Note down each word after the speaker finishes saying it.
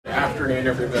afternoon,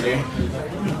 everybody.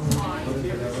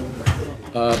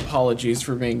 Apologies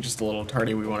for being just a little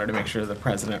tardy. We wanted to make sure the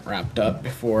president wrapped up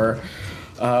before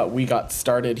we got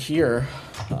started here.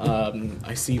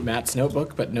 I see Matt's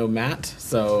notebook, but no Matt.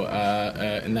 So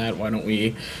in that, why don't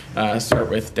we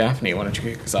start with Daphne? Why don't you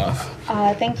kick us off?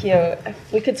 Thank you.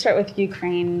 If we could start with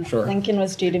Ukraine. Sure. Lincoln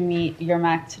was due to meet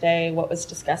Yermak today. What was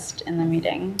discussed in the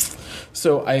meeting?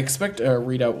 So I expect a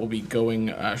readout will be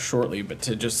going shortly, but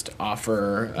to just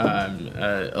offer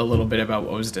a little bit about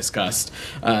what was discussed,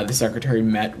 the secretary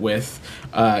met with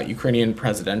Ukrainian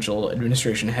presidential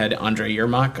administration head Andrei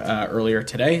Yermak earlier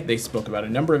today. They spoke about a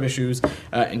number of issues,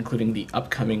 including the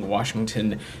upcoming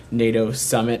Washington NATO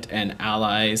summit and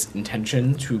allies'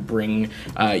 intention to bring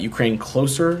Ukraine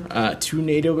closer to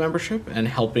NATO membership and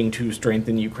helping to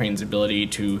strengthen Ukraine's ability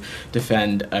to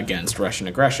defend against Russian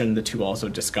aggression. The two also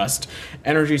discussed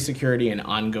energy security and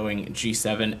ongoing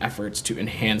G7 efforts to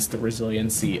enhance the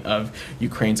resiliency of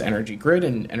Ukraine's energy grid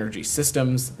and energy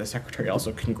systems. The secretary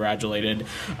also congratulated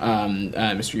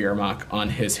Mr. Yermak on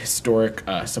his historic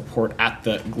support at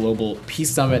the Global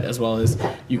Peace Summit, as well as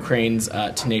Ukraine's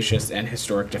tenacious and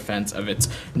historic defense of its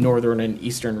northern and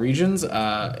eastern regions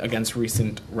against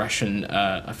recent Russian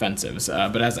offensives.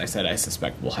 But as I said, I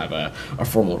suspect we'll have a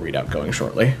formal readout going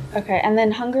shortly. Okay, and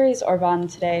then Hungary's Orban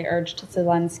today urged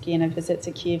Zelensky in a visit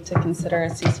to Kyiv to consider a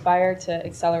ceasefire to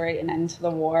accelerate an end to the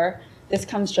war. This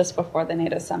comes just before the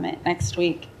NATO summit next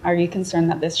week. Are you concerned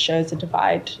that this shows a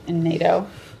divide in NATO?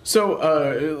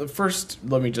 So first,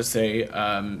 let me just say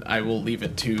I will leave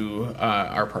it to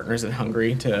our partners in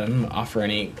Hungary to offer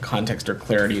any context or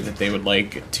clarity that they would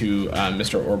like to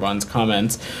Mr. Orban's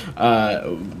comments.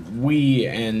 We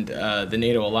and the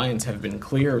NATO alliance have been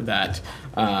clear that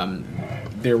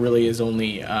there really is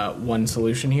only one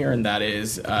solution here, and that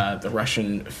is the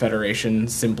Russian Federation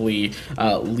simply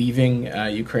leaving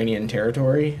Ukrainian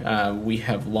territory. We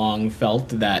have long felt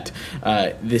that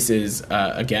this is,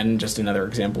 again, just another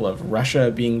example of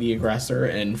Russia being the aggressor,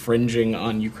 infringing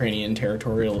on Ukrainian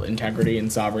territorial integrity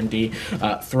and sovereignty,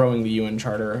 throwing the UN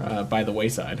Charter by the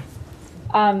wayside.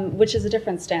 Which is a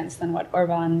different stance than what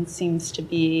Orban seems to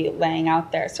be laying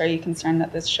out there. So are you concerned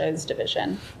that this shows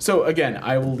division? So again,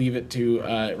 I will leave it to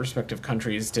respective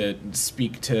countries to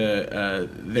speak to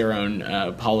their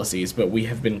own policies, but we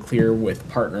have been clear with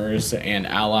partners and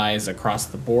allies across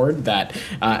the board that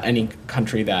any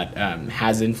country that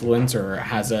has influence or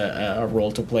has a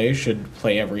role to play should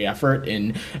play every effort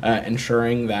in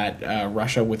ensuring that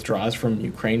Russia withdraws from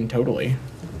Ukraine totally.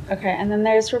 Okay, and then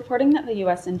there's reporting that the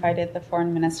U.S. invited the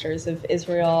foreign ministers of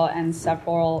Israel and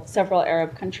several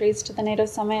Arab countries to the NATO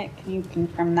summit. Can you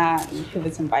confirm that, and who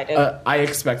was invited? I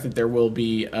expect that there will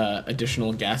be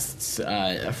additional guests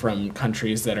from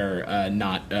countries that are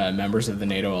not members of the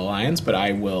NATO alliance, but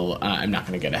I'm not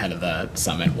going to get ahead of the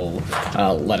summit. We'll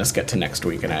let us get to next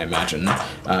week, and I imagine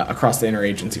across the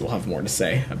interagency we'll have more to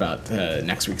say about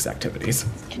next week's activities.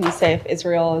 Can you say if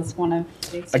Israel is one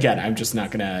of these? Again, I'm just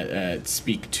not going to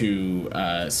speak to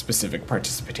specific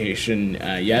participation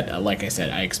yet. Like I said,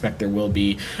 I expect there will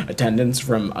be attendance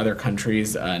from other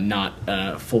countries not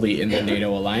fully in the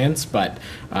NATO alliance, but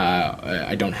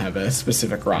I don't have a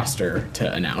specific roster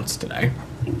to announce today.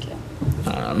 Thank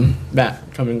you.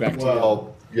 Matt, coming back to you.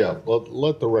 Yeah,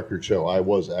 let the record show I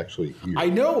was actually here. I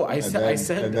know. I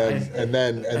said. And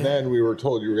then we were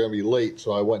told you were going to be late,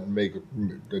 so I went and make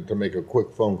a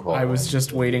quick phone call. I was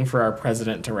just waiting for our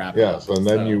president to wrap up. Yes, and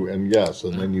then you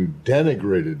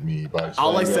denigrated me by saying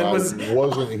I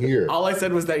wasn't here. All I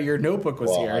said was that your notebook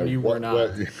was here and you were not.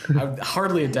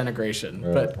 Hardly a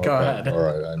denigration, but go ahead. All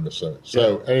right, I understand.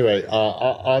 So anyway,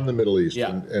 on the Middle East,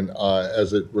 and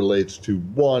as it relates to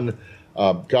one.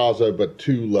 Gaza, but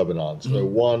two, Lebanon. So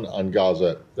one on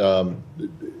Gaza.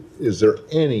 Is there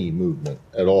any movement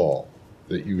at all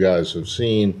that you guys have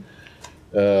seen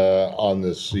on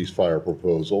this ceasefire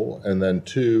proposal? And then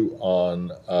two,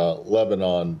 on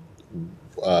Lebanon,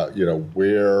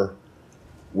 where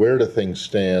do things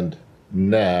stand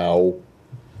now,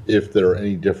 if they're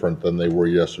any different than they were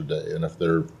yesterday? And if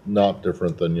they're not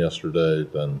different than yesterday,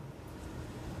 then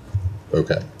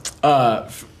okay.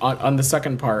 On the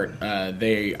second part,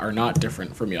 they are not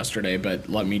different from yesterday, but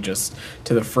let me just,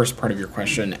 to the first part of your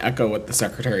question, echo what the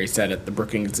Secretary said at the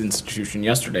Brookings Institution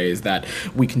yesterday, is that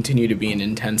we continue to be an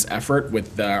intense effort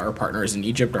with our partners in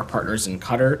Egypt, our partners in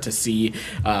Qatar, to see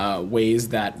ways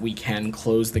that we can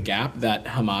close the gap that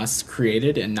Hamas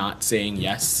created in not saying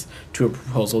yes to a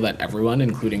proposal that everyone,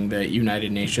 including the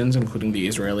United Nations, including the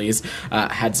Israelis,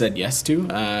 had said yes to.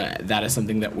 That is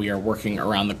something that we are working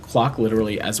around the clock,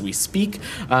 literally as we we speak.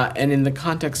 And in the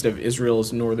context of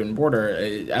Israel's northern border,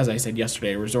 as I said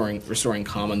yesterday, restoring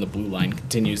calm on the Blue Line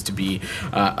continues to be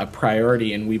a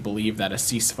priority, and we believe that a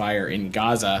ceasefire in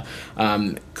Gaza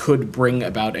could bring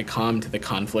about a calm to the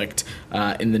conflict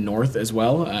in the north as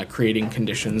well, creating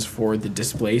conditions for the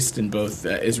displaced in both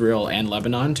Israel and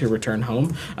Lebanon to return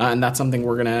home. And that's something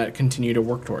we're going to continue to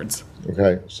work towards.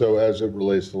 Okay, so as it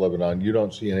relates to Lebanon, you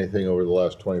don't see anything over the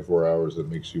last 24 hours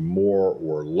that makes you more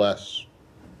or less,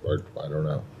 or I don't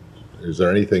know. Is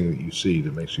there anything that you see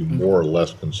that makes you more or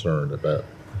less concerned about?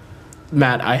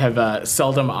 Matt, I have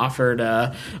seldom offered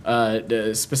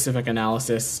specific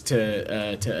analysis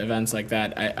to events like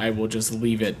that. I will just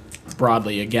leave it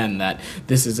broadly again that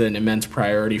this is an immense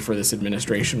priority for this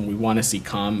administration. We want to see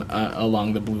calm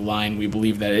along the Blue Line. We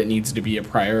believe that it needs to be a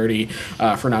priority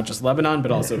for not just Lebanon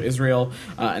but also Israel,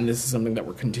 and this is something that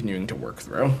we're continuing to work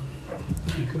through.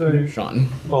 Could I Sean,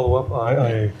 follow up?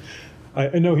 I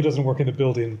know he doesn't work in the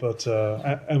building, but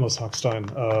Amos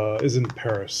Hochstein is in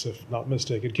Paris, if not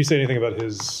mistaken. Can you say anything about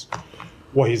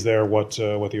why he's there, what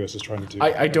the U.S. is trying to do?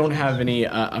 I don't have any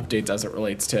updates as it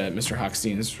relates to Mr.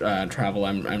 Hochstein's travel.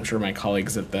 I'm sure my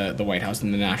colleagues at the White House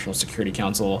and the National Security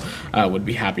Council would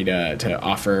be happy to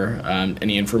offer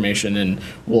any information, and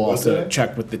we'll also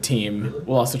check with the team.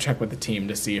 We'll also check with the team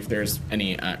to see if there's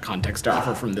any context to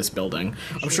offer from this building.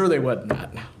 I'm sure they would,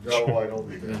 Matt. No, I don't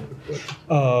think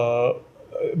that.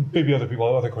 Maybe other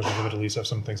questions in the Middle East have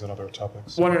some things on other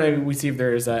topics. Why don't we see if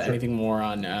there's anything more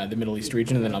on the Middle East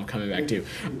region, and then I'll come back to you.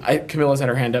 Camilla's had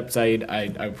her hand up, Saeed.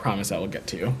 I promise I will get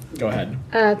to you. Go ahead.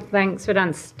 Thanks,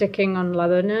 Vedan. Sticking on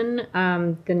Lebanon,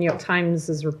 the New York Times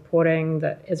is reporting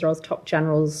that Israel's top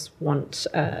generals want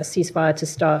a ceasefire to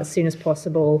start as soon as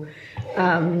possible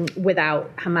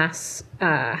without Hamas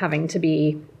having to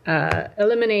be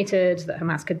eliminated, that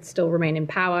Hamas could still remain in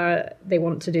power. They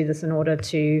want to do this in order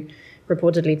to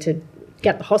reportedly to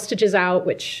get the hostages out,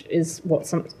 which is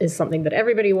is something that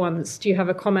everybody wants. Do you have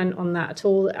a comment on that at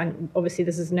all? And obviously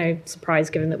this is no surprise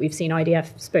given that we've seen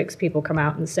IDF spokespeople come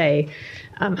out and say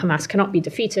Hamas cannot be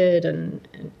defeated. And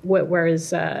where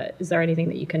is there anything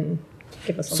that you can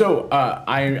give us on that?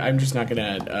 I'm just not going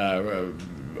to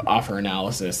offer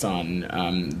analysis on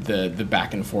the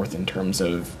back and forth in terms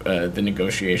of the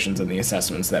negotiations and the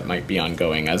assessments that might be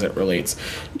ongoing as it relates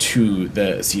to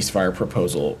the ceasefire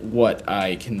proposal. What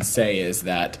I can say is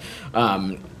that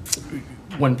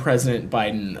when President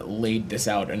Biden laid this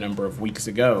out a number of weeks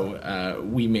ago,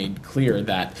 we made clear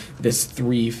that this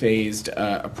three-phased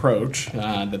approach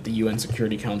that the UN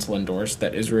Security Council endorsed,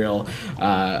 that Israel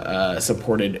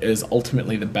supported, is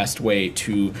ultimately the best way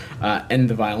to end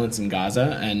the violence in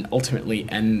Gaza and ultimately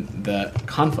end the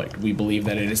conflict. We believe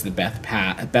that it is the best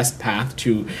path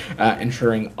to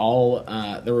ensuring all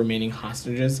the remaining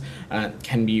hostages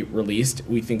can be released.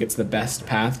 We think it's the best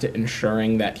path to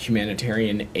ensuring that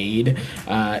humanitarian aid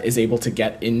is able to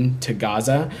get into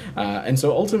Gaza. And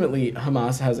so ultimately,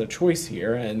 Hamas has a choice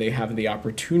here, and they have the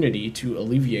opportunity to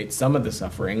alleviate some of the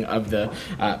suffering of the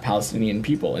Palestinian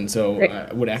people. And so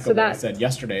I would echo what I said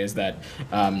yesterday, is that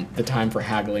the time for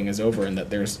haggling is over and that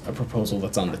there's a proposal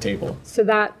that's on the table. So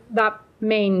that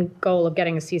main goal of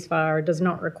getting a ceasefire does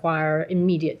not require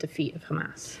immediate defeat of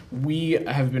Hamas. We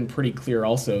have been pretty clear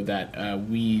also that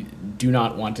we do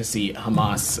not want to see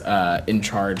Hamas in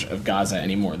charge of Gaza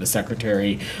anymore. The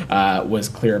secretary was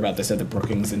clear about this at the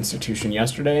Brookings Institution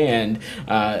yesterday, and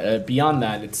beyond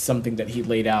that, it's something that he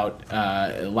laid out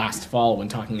last fall when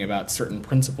talking about certain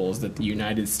principles that the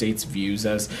United States views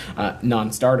as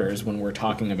non-starters when we're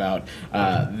talking about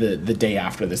the day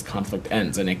after this conflict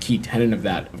ends. And a key tenet of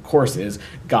that, of course, is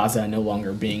Gaza no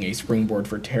longer being a springboard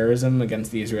for terrorism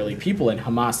against the Israeli people, and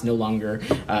Hamas no longer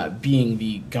being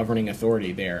the governing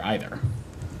authority there either.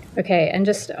 Okay, and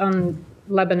just on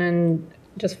Lebanon,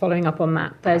 just following up on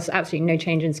that, there's absolutely no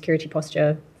change in security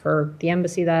posture for the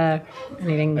embassy there?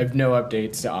 Anything? I have no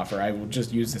updates to offer. I will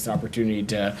just use this opportunity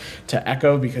to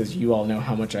echo, because you all know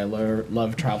how much I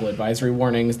love travel advisory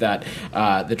warnings, that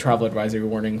the travel advisory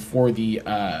warning for the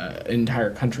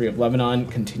entire country of Lebanon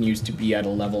continues to be at a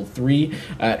level 3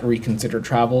 at reconsider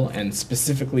travel, and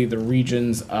specifically the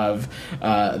regions of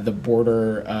the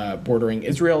border bordering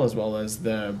Israel, as well as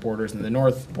the borders in the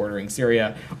north bordering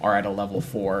Syria, are at a level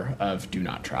 4 of do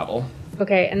not travel.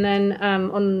 Okay, and then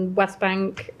on West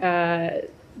Bank,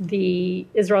 the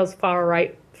Israel's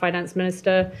far-right finance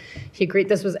minister, he agreed,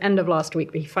 this was end of last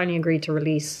week, but he finally agreed to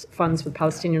release funds for the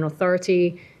Palestinian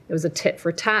Authority. It was a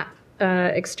tit-for-tat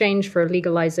exchange for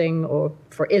legalizing, or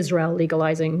for Israel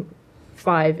legalizing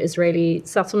 5 Israeli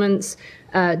settlements.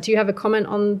 Do you have a comment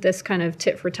on this kind of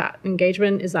tit-for-tat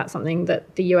engagement? Is that something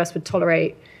that the US would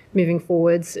tolerate moving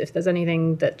forwards. If there's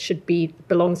anything that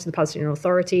belongs to the Palestinian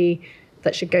Authority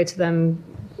that should go to them,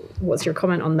 what's your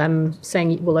comment on them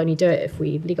saying we'll only do it if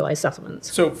we legalize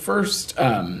settlements? So first,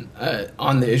 on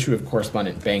the issue of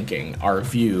correspondent banking, our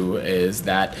view is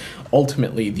that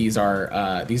ultimately these are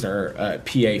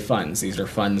PA funds. These are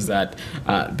funds that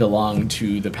belong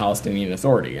to the Palestinian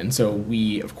Authority, and so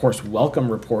we, of course,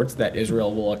 welcome reports that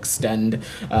Israel will extend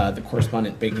the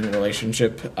correspondent banking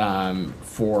relationship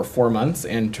for 4 months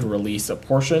and to release a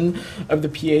portion of the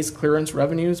PA's clearance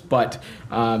revenues. But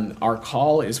our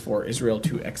call is for Israel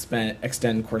to extend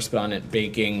correspondent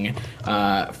banking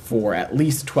for at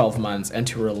least 12 months and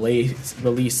to release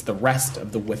the rest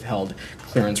of the withheld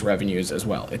clearance revenues as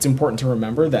well. It's important to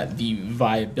remember that the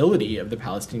viability of the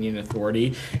Palestinian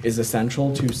Authority is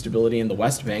essential to stability in the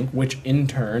West Bank, which in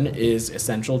turn is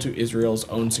essential to Israel's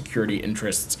own security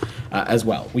interests as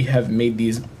well. We have made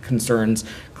these concerns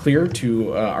clear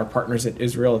to our partners at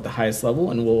Israel at the highest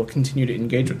level, and we'll continue to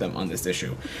engage with them on this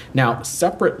issue. Now,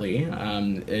 separately,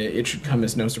 it should come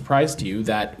as no surprise to you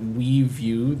that we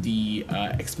view the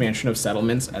expansion of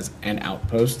settlements and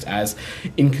outposts as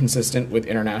inconsistent with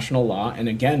international law, and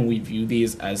again, we view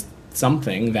these as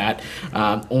something that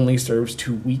only serves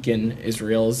to weaken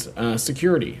Israel's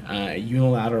security.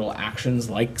 Unilateral actions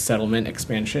like settlement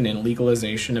expansion and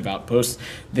legalization of outposts,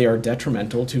 they are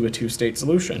detrimental to a two-state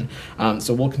solution.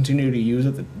 So we'll continue to use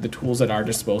the tools at our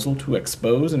disposal to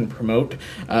expose and promote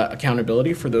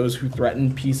accountability for those who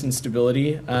threaten peace and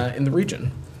stability in the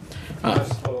region.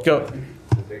 Go.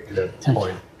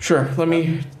 Point. Sure. Let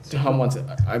me. Tom wants it.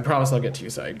 I promise I'll get to you,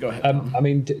 Said. Go ahead. I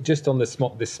mean, just on this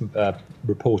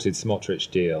reported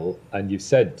Smotrich deal, and you've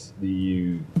said that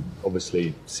you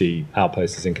obviously see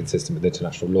outposts as inconsistent with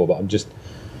international law, but I'm just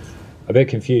a bit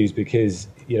confused because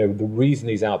the reason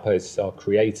these outposts are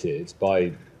created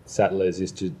by settlers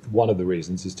one of the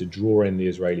reasons is to draw in the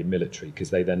Israeli military because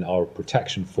they then are a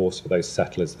protection force for those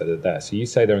settlers that are there. So you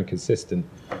say they're inconsistent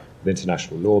with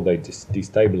international law, they're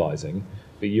destabilizing,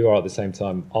 but you are at the same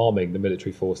time arming the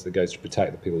military force that goes to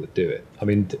protect the people that do it. I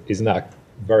mean, isn't that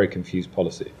a very confused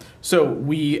policy? So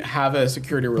we have a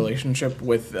security relationship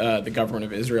with the government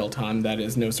of Israel, Tom. That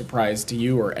is no surprise to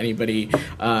you or anybody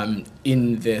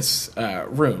in this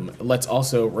room. Let's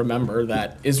also remember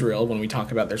that Israel, when we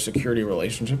talk about their security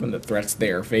relationship and the threats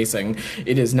they are facing,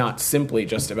 it is not simply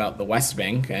just about the West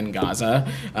Bank and Gaza.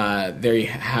 They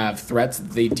have threats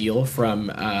that they deal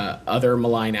from other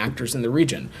malign actors in the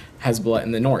region. Hezbollah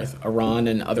in the north, Iran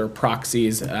and other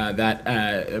proxies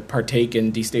that partake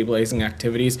in destabilizing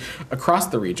activities across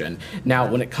the region. Now,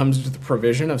 when it comes to the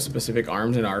provision of specific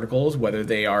arms and articles, whether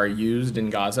they are used in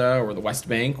Gaza or the West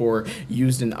Bank or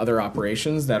used in other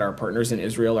operations that our partners in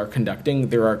Israel are conducting,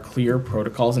 there are clear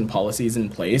protocols and policies in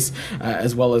place,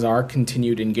 as well as our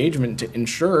continued engagement to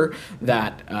ensure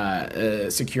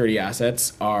that security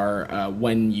assets are,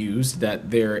 when used, that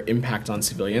their impact on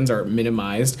civilians are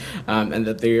minimized and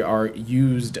that they are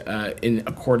used in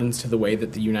accordance to the way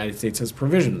that the United States has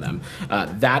provisioned them.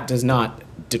 That does not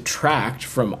detract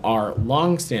from our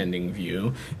long-standing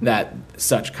view that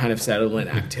such kind of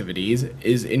settlement activities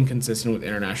is inconsistent with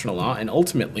international law, and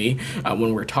ultimately,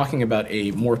 when we're talking about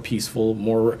a more peaceful,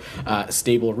 more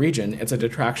stable region, it's a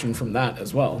detraction from that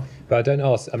as well. But I don't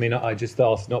ask, I just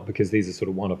ask not because these are sort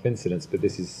of one-off incidents, but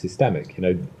this is systemic.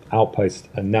 Outposts,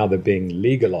 and now they're being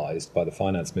legalized by the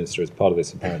finance minister as part of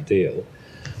this apparent deal.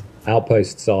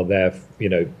 Outposts are there,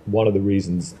 one of the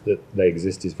reasons that they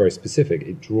exist is very specific.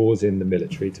 It draws in the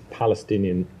military to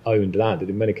Palestinian-owned land. And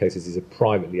in many cases, this is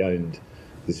privately owned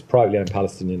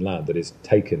Palestinian land that is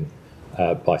taken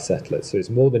by settlers. So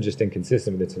it's more than just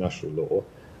inconsistent with international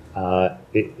law.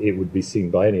 It would be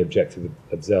seen by any objective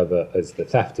observer as the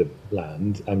theft of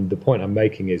land. And the point I'm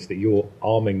making is that you're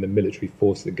arming the military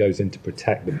force that goes in to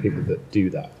protect the people that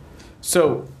do that.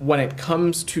 So when it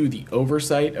comes to the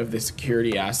oversight of the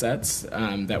security assets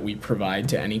that we provide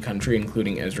to any country,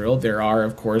 including Israel, there are,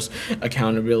 of course,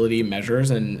 accountability measures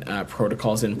and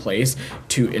protocols in place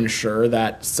to ensure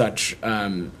that such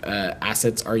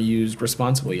assets are used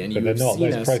responsibly. And but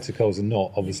those protocols are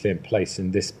not obviously in place for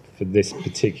these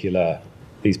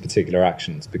particular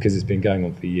actions because it's been going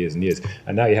on for years and years.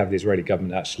 And now you have the Israeli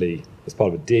government actually, as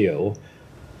part of a deal,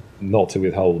 not to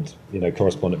withhold,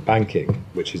 correspondent banking,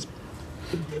 which is.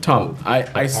 Tom,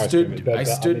 I stood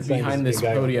behind this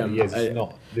podium.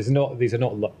 These are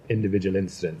not individual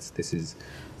incidents. This is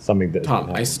something that.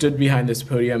 Tom, I stood behind this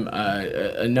podium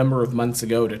a number of months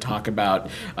ago to talk about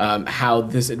how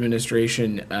this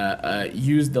administration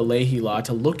used the Leahy Law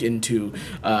to look into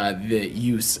the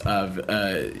use of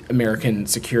American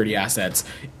security assets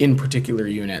in particular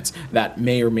units that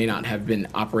may or may not have been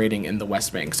operating in the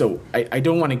West Bank. So I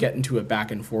don't want to get into a back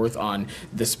and forth on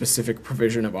the specific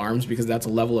provision of arms because that's a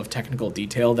level of technical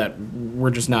detail that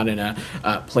we're just not in a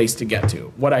place to get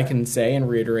to. What I can say and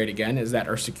reiterate again is that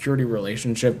our security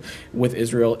relationship with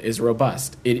Israel is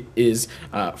robust. It is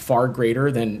far greater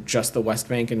than just the West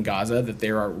Bank and Gaza, that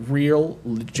there are real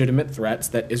legitimate threats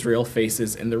that Israel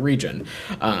faces in the region.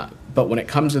 But when it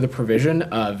comes to the provision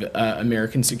of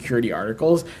American security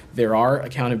articles, there are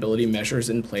accountability measures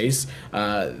in place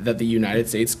that the United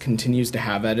States continues to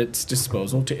have at its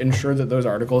disposal to ensure that those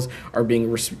articles are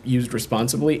being used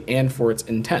responsibly and for its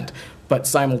intent. But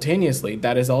simultaneously,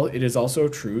 it is also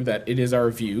true that it is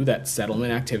our view that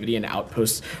settlement activity and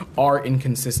outposts are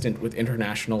inconsistent with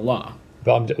international law.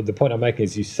 But the point I'm making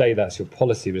is you say that's your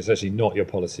policy, but it's actually not your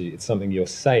policy. It's something you're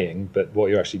saying, but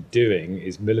what you're actually doing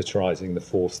is militarizing the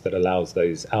force that allows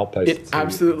those outposts It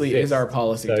absolutely is our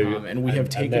policy, Tom, and we have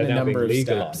taken a number of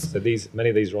steps. So many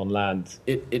of these are on land.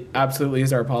 It absolutely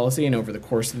is our policy, and over the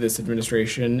course of this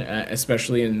administration,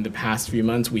 especially in the past few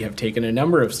months, we have taken a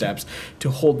number of steps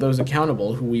to hold those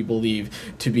accountable who we believe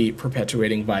to be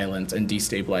perpetuating violence and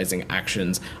destabilizing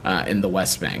actions in the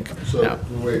West Bank. So,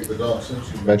 wait, but Doc,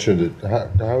 since you mentioned it,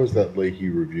 how is that Leahy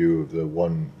review of the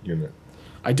one unit?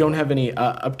 I don't have any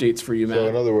updates for you, Matt. So,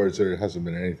 in other words, there hasn't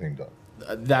been anything done.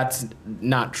 That's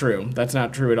not true. That's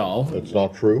not true at all. That's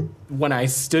not true? When I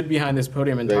stood behind this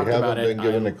podium and They talked about it, haven't been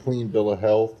given a clean bill of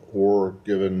health or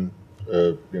given,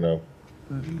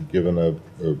 given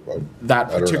that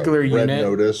particular red unit,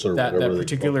 notice or that whatever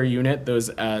particular unit,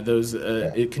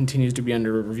 it continues to be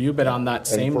under review. But on that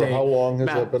same day, how long has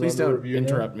Matt, that been please under don't review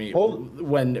interrupt now? me.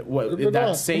 But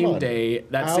That same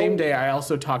day, I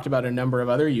also talked about a number of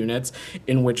other units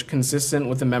in which, consistent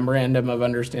with the memorandum of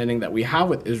understanding that we have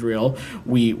with Israel,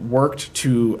 we worked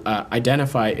to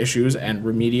identify issues and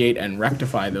remediate and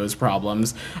rectify those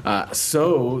problems,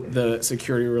 so the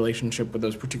security relationship with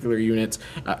those particular units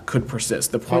could persist.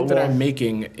 The point that I'm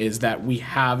making is that we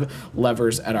have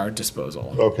levers at our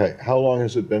disposal. Okay. How long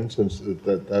has it been since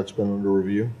that's been under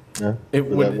review? Yeah?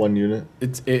 That one unit?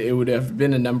 It would have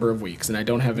been a number of weeks, and I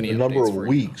don't have any updates for you. A number of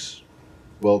weeks?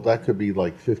 Well, that could be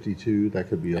like 52. That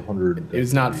could be 100. It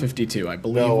was not 52. I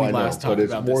believe no, we I know, last talked but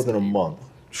it's about more this. than a month.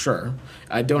 Sure.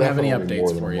 I don't have any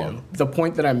updates for you. The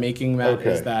point that I'm making, Matt,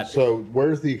 is that... So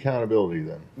where's the accountability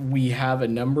then? We have a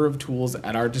number of tools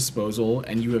at our disposal,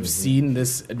 and you have seen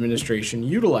this administration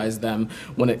utilize them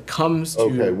when it comes to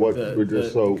the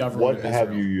government what of have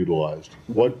Israel. you utilized?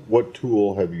 What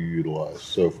tool have you utilized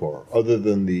so far, other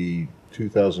than the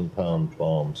 2,000-pound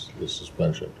bombs, the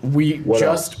suspension?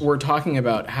 We're talking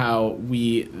about how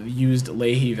we used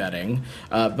Leahy vetting,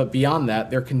 but beyond that,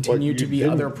 there continue to be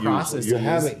other processes. You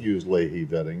haven't used Leahy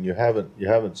vetting. You haven't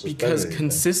suspended because anything.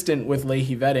 Consistent with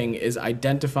Leahy vetting is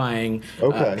identifying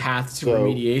paths to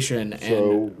remediation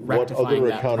and rectifying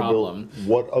that problem.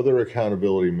 What other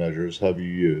accountability measures have you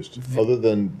used, other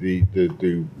than the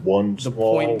one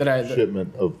small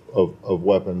shipment of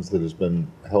weapons that has been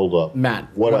held up? Matt,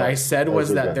 what I said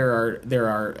was that there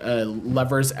are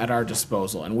levers at our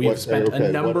disposal, and we have spent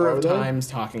a number of times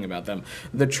talking about them.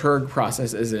 The Churg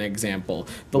process is an example.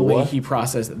 The Leahy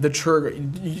process, the Churg.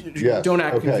 Yes, don't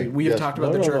act confused. We have talked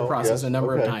about the Churg process a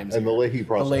number of times. And the Leahy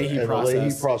process. The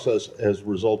Leahy process has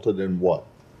resulted in what?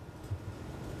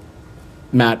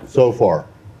 Matt, so far.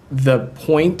 The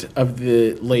point of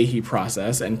the Leahy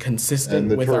process, and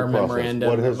consistent with our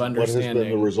memorandum of understanding. What has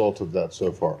been the result of that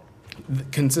so far?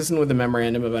 Consistent with the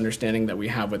memorandum of understanding that we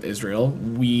have with Israel,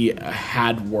 we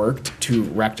had worked to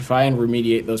rectify and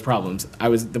remediate those problems.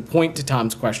 The point to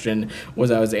Tom's question was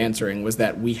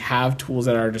that we have tools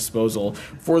at our disposal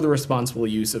for the responsible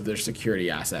use of their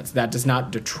security assets. That does not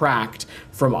detract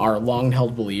from our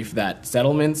long-held belief that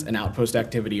settlements and outpost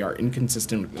activity are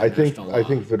inconsistent with international law. I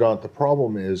think, Vedant, the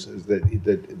problem is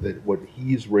that what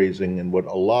he's raising and what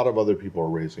a lot of other people are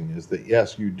raising is that,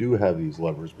 yes, you do have these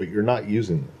levers, but you're not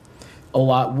using them.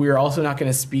 We're also not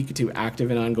going to speak to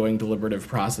active and ongoing deliberative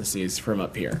processes from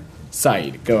up here.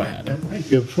 Saeed, go ahead. Thank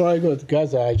you. Before I go to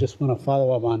Gaza, I just want to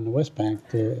follow up on the West Bank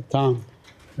to Tom's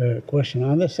question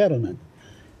on the settlement.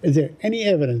 Is there any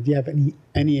evidence, do you have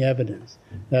any evidence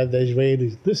that the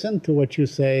Israelis listen to what you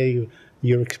say,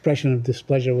 your expression of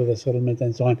displeasure with the settlement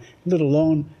and so on, let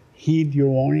alone heed your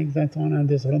warnings and so on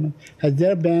this settlement? Has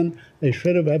there been a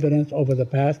shred of evidence over the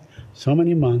past so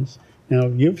many months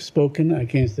you've spoken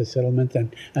against the settlement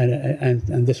and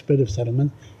the spirit of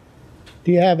settlement.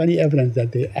 Do you have any evidence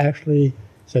that they actually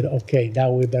said, okay,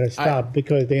 now we better stop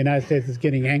because the United States is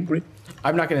getting angry?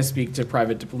 I'm not going to speak to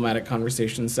private diplomatic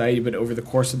conversations, Saeed, but over the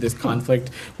course of this conflict,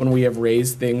 when we have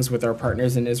raised things with our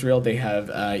partners in Israel, they have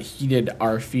heeded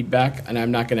our feedback, and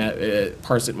I'm not going to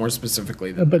parse it more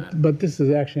specifically than that. But this is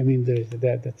actually, I mean,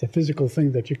 that's a physical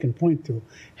thing that you can point to.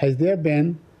 Has there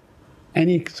been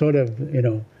any sort of,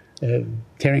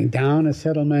 tearing down a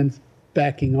settlement,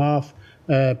 backing off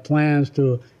plans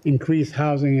to increase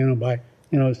housing, by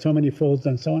so many folds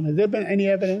and so on? Has there been any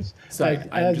evidence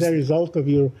as a result of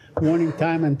your warning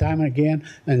time and time again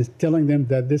and telling them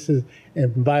that this is a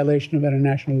violation of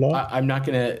international law? I'm not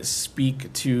going to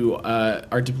speak to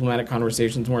our diplomatic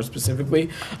conversations more specifically,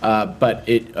 but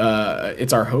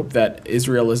it's our hope that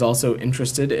Israel is also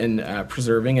interested in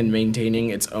preserving and maintaining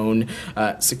its own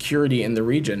security in the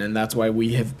region, and that's why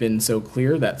we have been so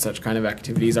clear that such kind of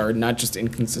activities are not just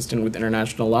inconsistent with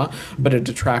international law, but a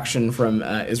detraction from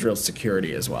Israel's security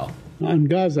as well. On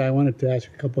Gaza, I wanted to ask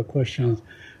a couple of questions.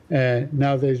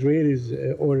 Now, the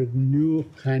Israelis ordered new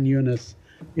Khan Yunis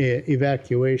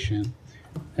evacuation,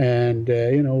 and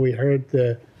we heard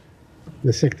the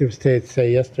Secretary of State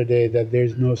say yesterday that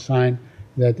there's no sign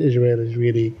that Israel is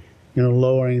really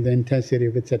lowering the intensity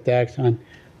of its attacks on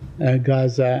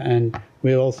Gaza, and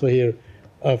we also hear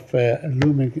of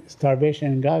looming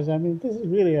starvation in Gaza. I mean, this is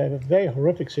really a very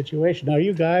horrific situation. Are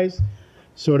you guys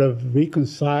sort of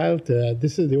reconciled?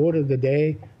 This is the order of the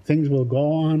day. Things will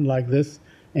go on like this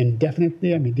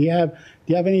indefinitely. I mean, do you have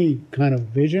any kind of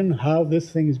vision how this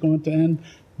thing is going to end?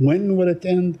 When will it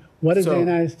end? What is the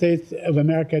United States of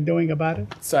America doing about it?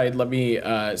 Saeed, let me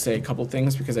say a couple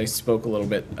things because I spoke a little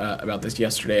bit about this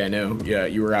yesterday. I know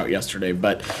you were out yesterday,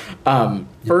 but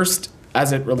first,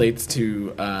 as it relates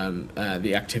to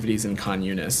the activities in Khan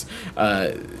Yunis,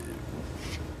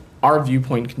 our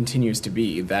viewpoint continues to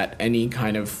be that any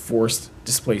kind of forced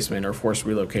displacement or forced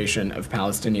relocation of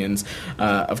Palestinians,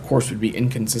 of course, would be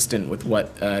inconsistent with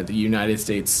what the United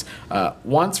States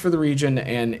wants for the region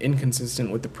and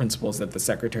inconsistent with the principles that the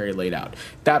Secretary laid out.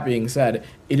 That being said,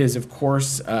 it is, of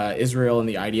course, Israel and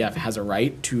the IDF has a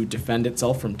right to defend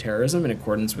itself from terrorism in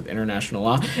accordance with international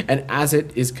law. And as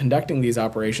it is conducting these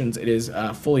operations, it is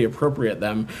fully appropriate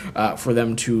for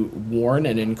them to warn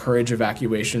and encourage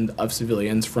evacuation of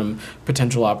civilians from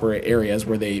potential areas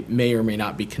where they may or may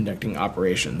not be conducting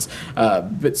operations.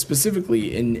 But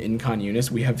specifically in Khan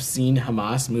Yunis, we have seen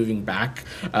Hamas moving back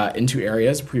into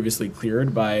areas previously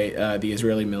cleared by the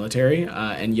Israeli military.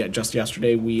 And yet just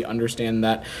yesterday, we understand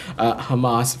that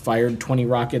Hamas fired 20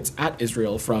 rockets at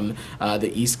Israel from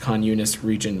the East Khan Yunis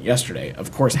region yesterday.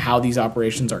 Of course, how these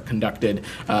operations are conducted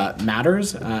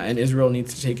matters, and Israel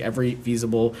needs to take every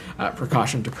feasible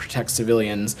precaution to protect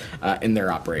civilians in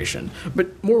their operation.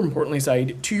 But more importantly,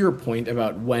 Saeed, to your point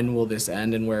about when will this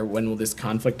end and when will this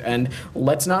conflict end,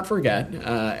 let's not forget,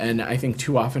 and I think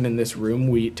too often in this room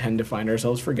we tend to find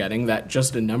ourselves forgetting that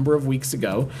just a number of weeks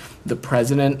ago, the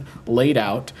president laid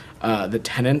out the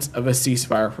tenets of a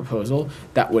ceasefire proposal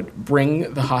that would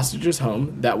bring the hostages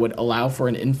home, that would allow for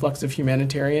an influx of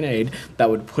humanitarian aid, that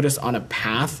would put us on a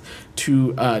path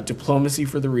to diplomacy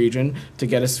for the region, to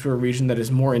get us to a region that is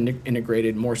more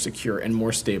integrated, more secure, and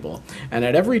more stable. And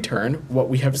at every turn, what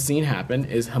we have seen happen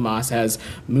is Hamas has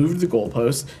moved the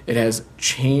goalposts, it has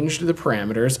changed the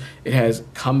parameters, it has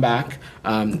come back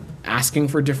asking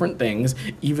for different things,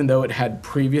 even though it had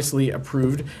previously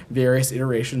approved various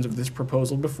iterations of this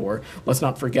proposal before. Let's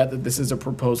not forget that this is a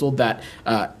proposal that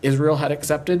Israel had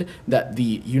accepted, that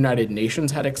the United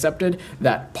Nations had accepted,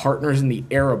 that partners in the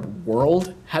Arab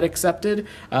world had accepted,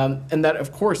 and that,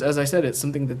 of course, as I said, it's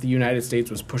something that the United States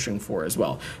was pushing for as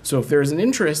well. So if there's an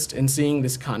interest in seeing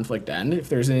this conflict end, if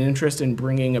there's an interest in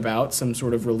bringing about some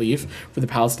sort of relief for the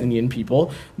Palestinian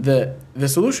people, the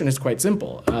solution is quite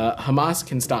simple. Hamas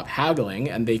can stop haggling,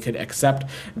 and they could accept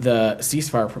the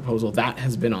ceasefire proposal that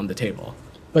has been on the table.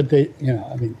 But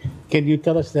can you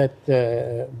tell us that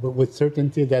with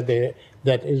certainty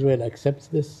that Israel accepts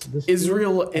this?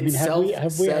 Israel itself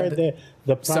have we heard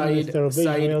the Prime Minister of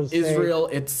Israel say? Israel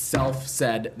itself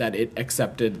said that it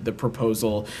accepted the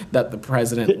proposal that the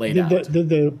president laid out. Did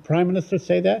the Prime Minister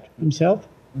say that himself?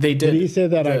 They did. Did he say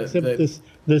that I accept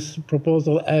this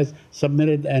proposal as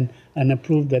submitted and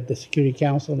approved at the Security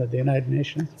Council at the United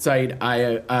Nations? Saeed,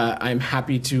 I'm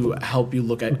happy to help you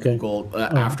look at Google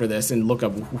after this and look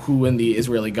up who in the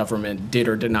Israeli government did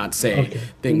or did not say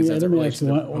things as it relates to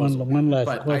the proposal. One last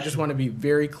question. I just want to be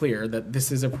very clear that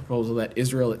this is a proposal that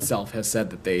Israel itself has said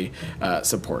that they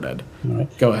supported. All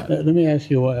right. Go ahead. Let me ask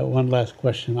you one last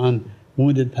question on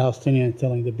wounded Palestinians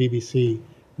telling the BBC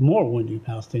more wounded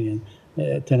Palestinians,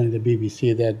 telling the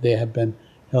BBC that they have been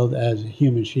held as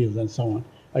human shields and so on.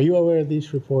 Are you aware of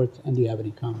these reports, and do you have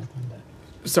any comment on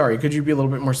that? Sorry, could you be a little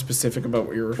bit more specific about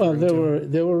what you're referring to? Well,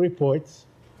 there were reports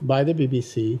by the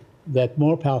BBC that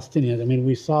more Palestinians, I mean,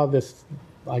 we saw this,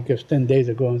 I guess, 10 days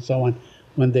ago and so on,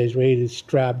 when the Israelis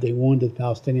strapped a wounded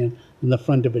Palestinian in the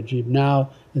front of a Jeep.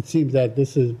 Now, it seems that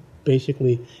this is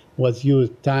basically was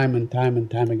used time and time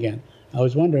and time again. I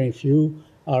was wondering if you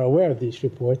are aware of these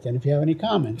reports and if you have any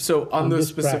comments. So on those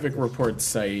specific reports,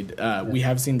 Said, we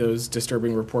have seen those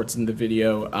disturbing reports in the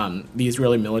video. The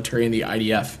Israeli military and the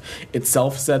IDF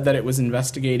itself said that it was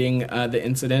investigating the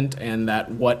incident and that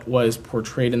what was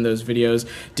portrayed in those videos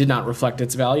did not reflect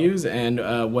its values and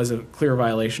was a clear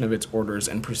violation of its orders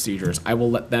and procedures. I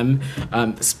will let them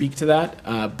speak to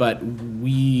that, but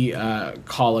we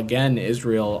call again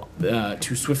Israel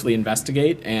to swiftly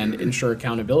investigate and ensure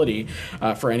accountability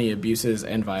for any abuses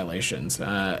and violations.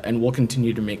 And we'll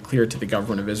continue to make clear to the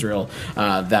government of Israel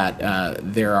that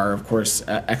there are, of course,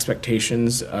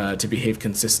 expectations to behave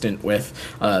consistent with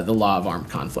the law of armed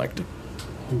conflict.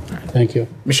 Right. Thank you.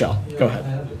 Michelle, go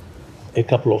ahead. A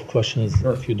couple of questions,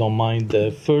 if you don't mind.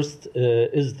 First,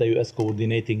 is the U.S.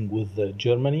 coordinating with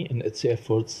Germany in its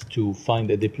efforts to find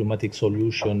a diplomatic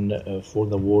solution for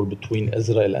the war between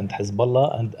Israel and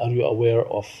Hezbollah? And are you aware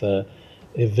of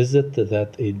a visit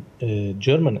that a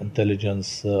German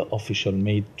intelligence official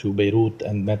made to Beirut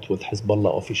and met with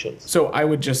Hezbollah officials? So I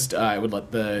would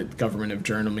let the government of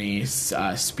Germany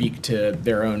speak to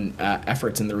their own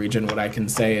efforts in the region. What I can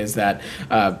say is that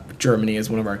Germany is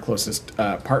one of our closest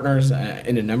partners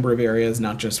in a number of areas,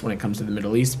 not just when it comes to the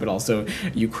Middle East, but also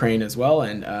Ukraine as well.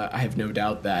 And I have no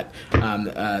doubt that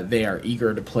they are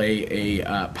eager to play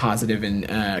a positive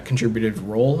and contributive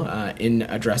role in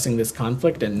addressing this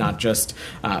conflict, and not just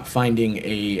finding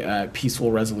a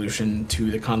peaceful resolution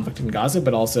to the conflict in Gaza,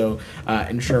 but also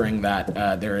ensuring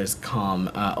that there is calm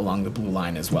along the blue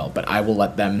line as well. But I will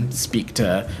let them speak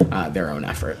to their own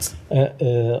efforts.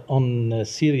 On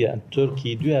Syria and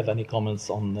Turkey, do you have any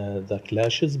comments on the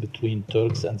clashes between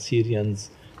Turks and Syrians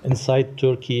inside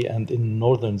Turkey and in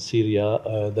northern Syria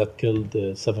that killed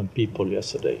 7 people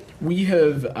yesterday? We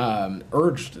have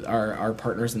urged our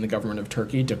partners in the government of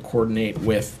Turkey to coordinate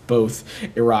with both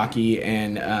Iraqi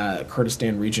and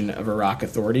Kurdistan region of Iraq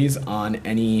authorities on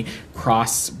any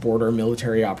cross-border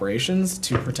military operations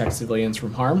to protect civilians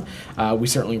from harm. We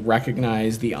certainly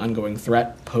recognize the ongoing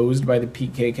threat posed by the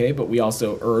PKK, but we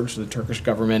also urge the Turkish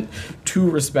government to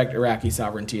respect Iraqi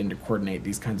sovereignty and to coordinate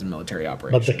these kinds of military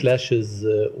operations. But the clashes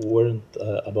weren't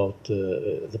about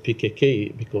the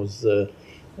PKK, because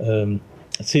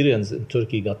Syrians in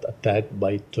Turkey got attacked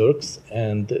by Turks,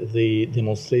 and they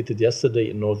demonstrated yesterday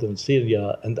in northern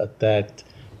Syria and attacked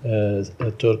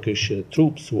Turkish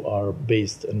troops who are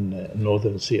based in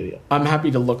northern Syria. I'm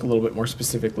happy to look a little bit more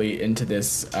specifically into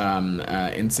this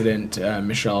incident,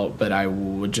 Michelle, but I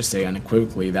would just say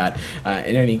unequivocally that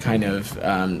in any kind of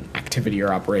activity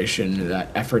or operation, that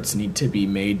efforts need to be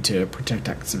made to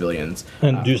protect civilians.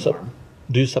 And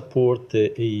do you support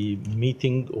a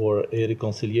meeting or a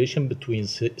reconciliation between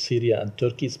Syria and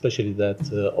Turkey, especially that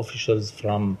officials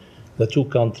from the two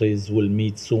countries will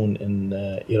meet soon in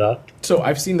Iraq? So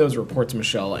I've seen those reports,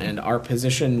 Michelle, and our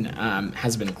position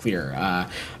has been clear.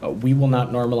 We will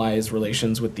not normalize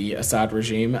relations with the Assad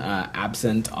regime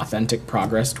absent authentic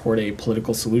progress toward a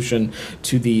political solution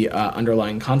to the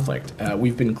underlying conflict.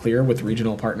 We've been clear with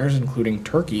regional partners, including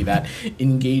Turkey, that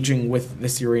engaging with the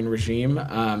Syrian regime,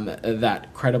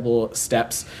 that credible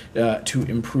steps to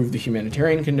improve the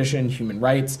humanitarian condition, human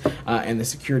rights, and the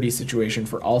security situation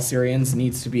for all Syrians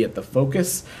needs to be at the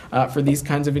focus for these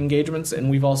kinds of engagements. And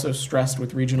we've also stressed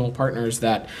with regional partners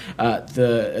that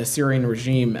the Syrian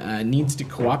regime needs to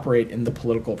cooperate in the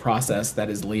political process that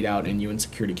is laid out in UN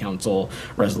Security Council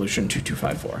Resolution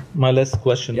 2254. My last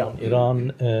question on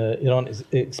Iran. Iran is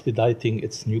expediting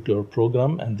its nuclear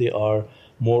program, and they are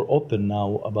more open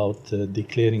now about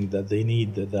declaring that they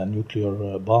need the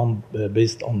nuclear bomb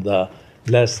based on the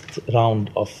last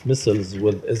round of missiles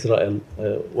with Israel.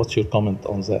 What's your comment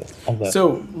on that?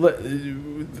 So,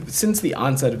 since the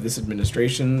onset of this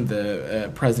administration,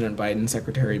 the President Biden,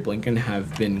 Secretary Blinken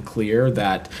have been clear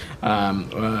that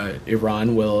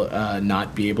Iran will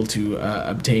not be able to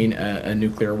obtain a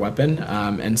nuclear weapon,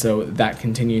 and so that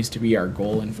continues to be our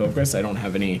goal and focus. I don't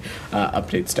have any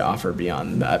updates to offer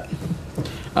beyond that.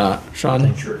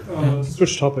 Sean?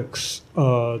 Switch topics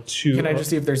to... Can I just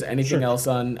see if there's anything else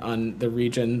on the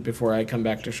region before I come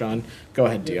back to Sean? Go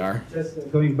ahead, DR.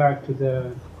 Just going back to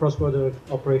the cross-border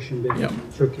operation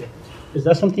in Turkey. Is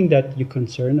that something that you're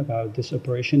concerned about, this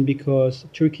operation? Because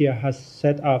Turkey has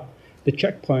set up the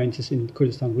checkpoints in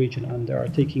Kurdistan region, and they are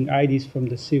taking IDs from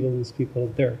the civilians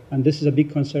people there. And this is a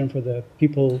big concern for the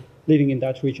people living in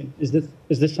that region. Is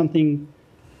this something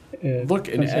Look,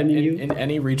 in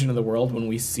any region of the world, when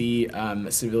we see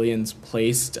civilians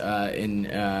placed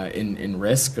in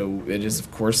risk, it is,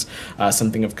 of course,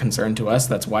 something of concern to us.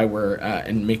 That's why we're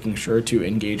making sure to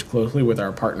engage closely with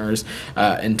our partners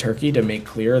in Turkey to make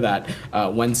clear that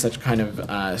when such kind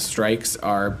of strikes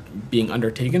are being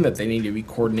undertaken, that they need to be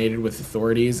coordinated with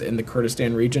authorities in the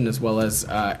Kurdistan region as well as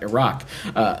Iraq.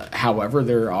 However,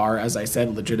 there are, as I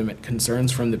said, legitimate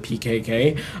concerns from the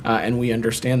PKK, and we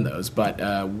understand those, but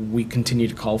we continue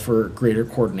to call for greater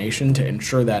coordination to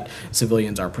ensure that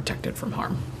civilians are protected from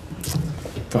harm.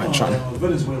 Go ahead, Sean.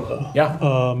 Venezuela.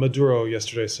 Yeah. Maduro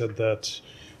yesterday said that,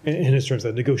 in his terms,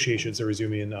 that negotiations are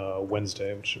resuming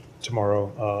Wednesday, which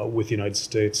tomorrow, with the United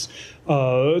States.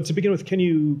 To begin with, can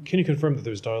you confirm that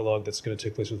there's dialogue that's going to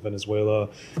take place with Venezuela?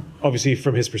 Obviously,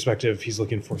 from his perspective, he's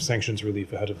looking for sanctions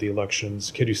relief ahead of the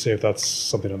elections. Can you say if that's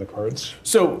something on the cards?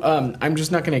 So I'm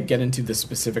just not going to get into the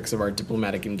specifics of our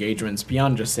diplomatic engagements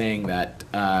beyond just saying that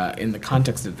in the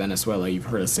context of Venezuela, you've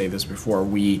heard us say this before,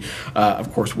 we,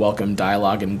 of course, welcome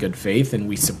dialogue in good faith, and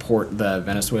we support the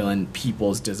Venezuelan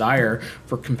people's desire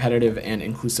for competitive and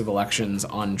inclusive elections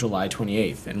on July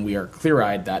 28th. And we are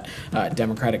clear-eyed that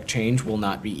democratic change will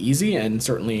not be easy and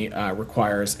certainly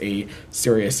requires a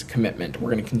serious commitment.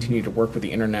 We're going to continue to work with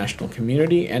the international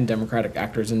community and democratic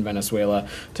actors in Venezuela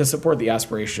to support the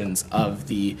aspirations of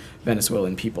the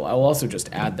Venezuelan people. I will also just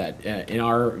add that in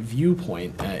our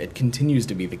viewpoint, it continues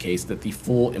to be the case that the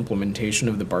full implementation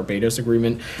of the Barbados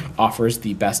Agreement offers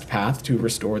the best path to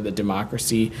restore the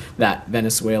democracy that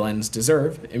Venezuelans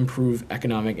deserve, improve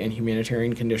economic and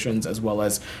humanitarian conditions, as well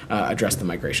as address the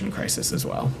migration crisis as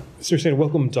well. So you're saying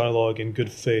welcome dialogue in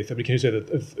good faith. I mean, can you say that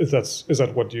is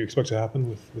that what you expect to happen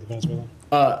with Venezuela?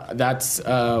 That's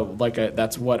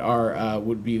what our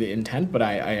would be the intent, but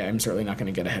I'm certainly not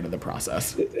going to get ahead of the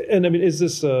process. And I mean, is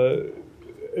this?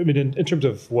 I mean, in terms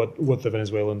of what the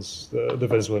Venezuelans, the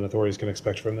Venezuelan authorities can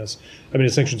expect from this, I mean,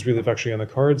 is sanctions really actually on the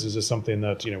cards? Is this something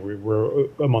that we're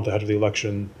a month ahead of the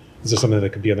election? Is this something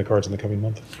that could be on the cards in the coming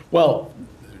month? Well,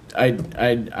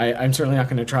 I'm certainly not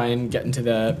going to try and get into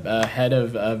the head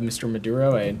of Mr.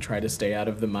 Maduro. I try to stay out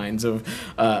of the minds of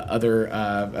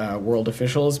other world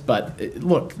officials. But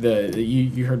look,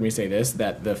 you heard me say this,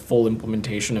 that the full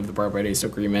implementation of the Barbados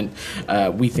Agreement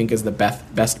we think is the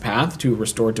best path to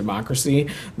restore democracy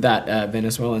that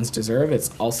Venezuelans deserve. It's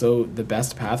also the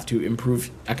best path to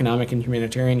improve economic and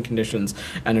humanitarian conditions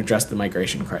and address the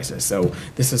migration crisis. So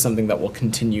this is something that we'll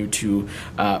continue to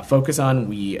focus on.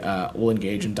 We will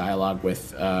engage in dialogue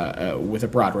with a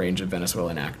broad range of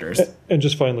Venezuelan actors. And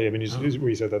just finally, I mean,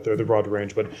 you said that they're the broad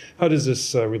range, but how does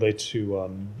this relate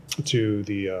to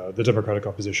the democratic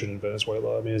opposition in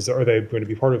Venezuela? I mean, are they going to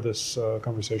be part of this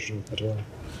conversation at all?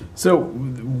 So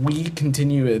we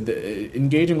continue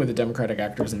engaging with the democratic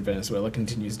actors in Venezuela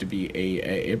continues to be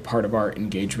a part of our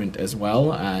engagement as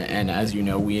well. And as you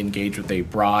know, we engage with a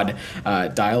broad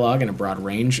dialogue and a broad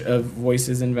range of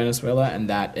voices in Venezuela, and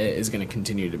that is going to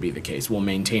continue to be the case. We'll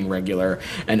maintain regular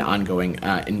and ongoing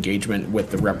engagement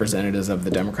with the representatives of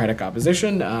the democratic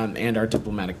opposition and our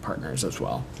diplomatic partners as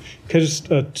well. Okay, just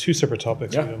two separate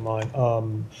topics, if you don't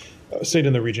mind. Staying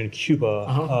in the region,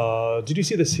 Cuba. Did you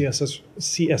see the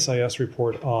CSIS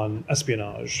report on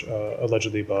espionage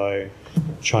allegedly by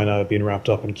China being wrapped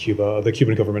up in Cuba? The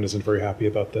Cuban government isn't very happy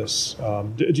about this.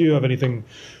 Do you have anything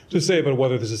to say about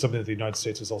whether this is something that the United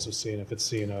States is also seeing, if it's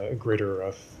seeing a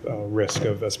greater risk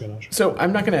of espionage? So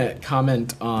I'm not going to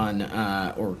comment on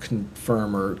or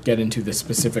confirm or get into the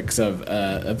specifics of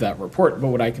that report, but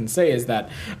what I can say is that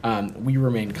we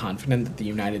remain confident that the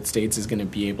United States is going to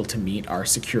be able to meet our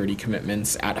security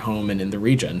commitments at home and in the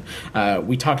region.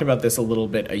 We talked about this a little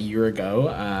bit a year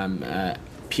ago.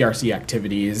 PRC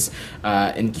activities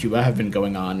in Cuba have been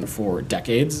going on for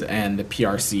decades, and the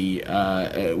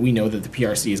PRC, we know that the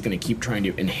PRC is going to keep trying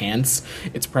to enhance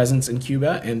its presence in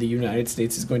Cuba, and the United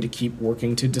States is going to keep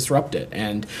working to disrupt it.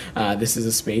 And this is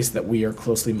a space that we are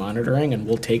closely monitoring, and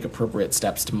we'll take appropriate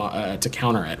steps to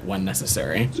counter it when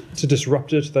necessary. To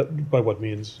disrupt it, that by what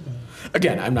means?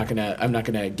 Again, I'm not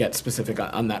gonna get specific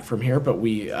on that from here, but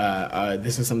we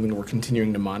this is something we're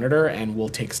continuing to monitor, and we'll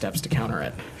take steps to counter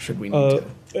it should we need to.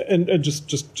 And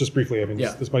just briefly, I mean,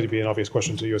 this might be an obvious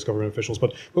question to U.S. government officials,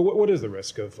 but what is the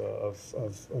risk of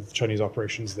Chinese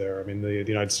operations there? I mean, the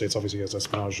United States obviously has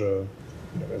espionage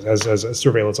as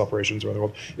surveillance operations around the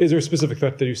world. Is there a specific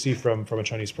threat that you see from a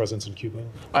Chinese presence in Cuba?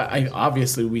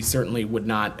 Obviously, we certainly would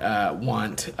not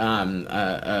want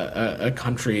a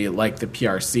country like the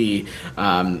PRC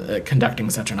conducting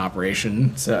such an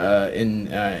operation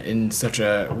in such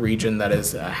a region that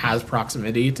has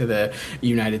proximity to the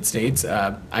United States.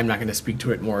 I'm not going to speak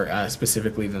to it more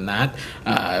specifically than that.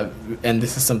 And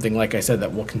this is something, like I said,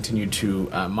 that we'll continue to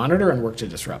monitor and work to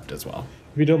disrupt as well.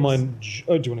 If you don't mind, do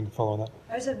you want to follow on that?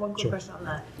 I just had one quick question on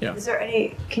that. Yeah. Is there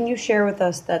can you share with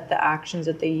us that the actions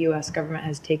that the U.S. government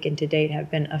has taken to date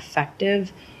have been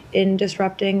effective in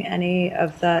disrupting any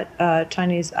of that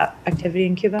Chinese activity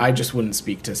in Cuba? I just wouldn't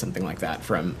speak to something like that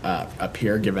from up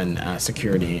here, given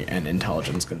security and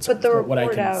intelligence concerns. But the report what I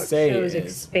can out say shows is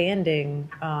expanding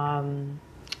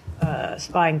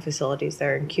spying facilities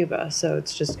there in Cuba. So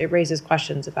it raises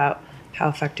questions about how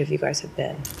effective you guys have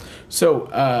been. So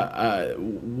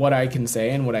what I can say,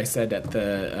 and what I said at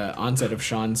the onset of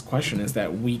Sean's question, is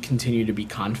that we continue to be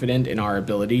confident in our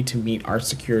ability to meet our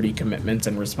security commitments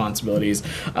and responsibilities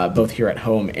both here at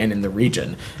home and in the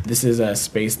region. This is a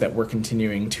space that we're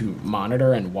continuing to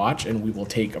monitor and watch, and we will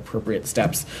take appropriate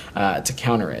steps to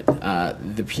counter it.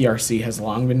 The PRC has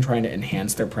long been trying to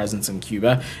enhance their presence in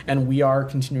Cuba, and we are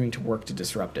continuing to work to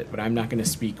disrupt it. But I'm not going to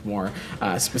speak more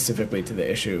specifically to the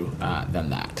issue than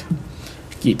that.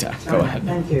 Gita, go ahead.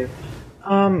 Thank you.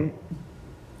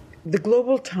 The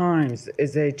Global Times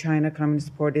is a China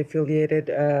Communist Party affiliated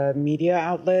media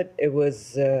outlet. It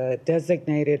was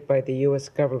designated by the U.S.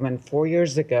 government 4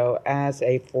 years ago as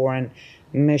a foreign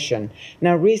mission.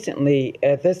 Now, recently,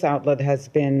 this outlet has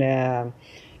been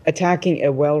attacking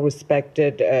a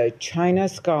well-respected China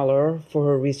scholar for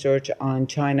her research on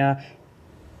China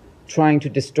trying to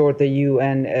distort the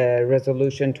UN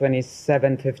Resolution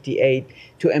 2758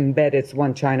 to embed its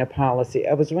One China policy.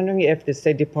 I was wondering if the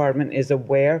State Department is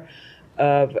aware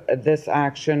of this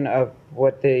action, of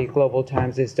what the Global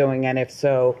Times is doing, and if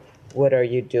so, what are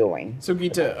you doing? So,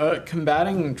 Gita,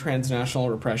 combating transnational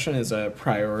repression is a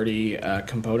priority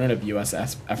component of U.S.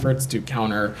 efforts to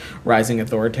counter rising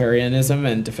authoritarianism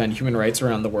and defend human rights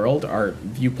around the world. Our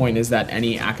viewpoint is that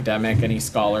any academic, any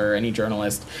scholar, any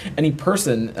journalist, any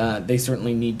person, they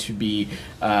certainly need to be,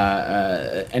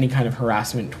 any kind of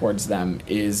harassment towards them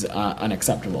is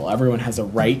unacceptable. Everyone has a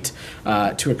right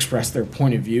to express their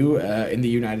point of view in the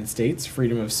United States.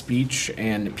 Freedom of speech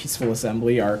and peaceful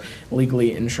assembly are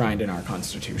legally enshrined in our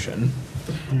Constitution.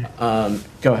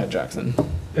 Go ahead, Jackson.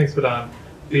 Thanks, Badan.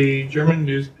 The German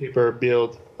newspaper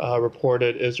Bild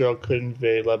reported Israel could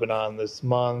invade Lebanon this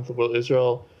month. Will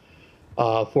Israel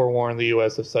forewarn the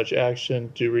U.S. of such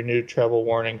action? Do renewed travel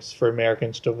warnings for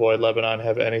Americans to avoid Lebanon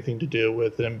have anything to do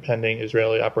with the impending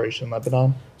Israeli operation in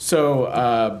Lebanon? So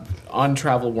on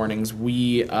travel warnings,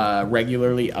 we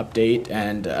regularly update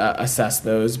and assess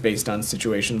those based on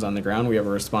situations on the ground. We have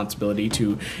a responsibility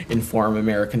to inform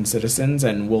American citizens,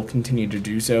 and we'll continue to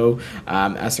do so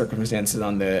as circumstances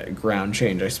on the ground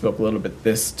change. I spoke a little bit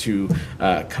this to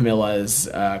Camilla's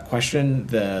question.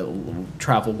 The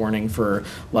travel warning for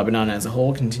Lebanon as a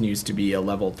whole continues to be a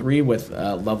level 3, with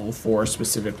level 4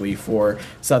 specifically for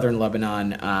southern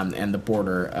Lebanon and the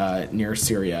border near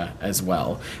Syria as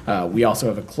well. We also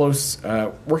have a close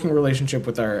working relationship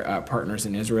with our partners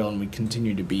in Israel, and we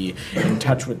continue to be in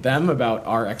touch with them about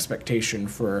our expectation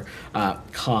for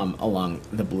calm along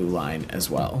the blue line as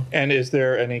well. And is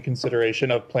there any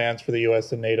consideration of plans for the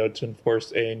U.S. and NATO to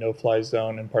enforce a no-fly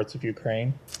zone in parts of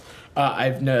Ukraine?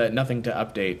 I've nothing to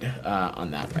update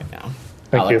on that right now.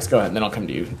 Thank Alex, you. Go ahead, and then I'll come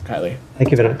to you, Kylie.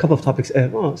 Thank you, Vanna. A couple of topics.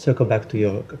 I'll circle back to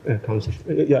your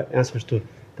your answers to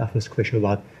Daphne's question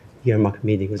about earmark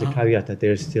meeting, with a caveat that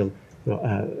there is still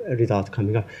a result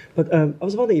coming up. But I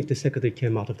was wondering if the secretary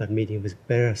came out of that meeting with a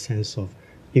better sense of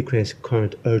Ukraine's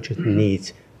current urgent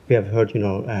needs. We have heard,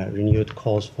 renewed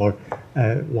calls for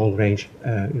long-range,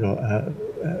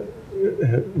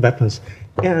 weapons,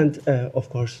 and of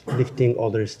course, lifting all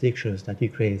the restrictions that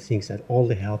Ukraine thinks that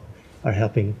only are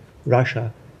helping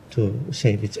Russia to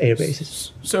save its air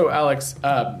bases. So, Alex,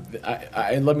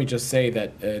 let me just say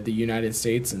that the United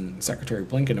States and Secretary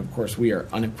Blinken, of course, we are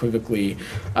unequivocally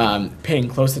paying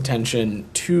close attention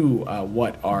to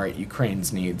what are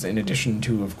Ukraine's needs. In addition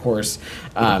to, of course,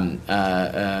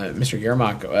 Mr.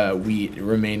 Yermak, we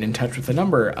remain in touch with a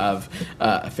number of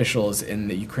officials in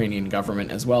the Ukrainian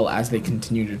government, as well as they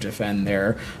continue to defend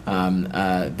their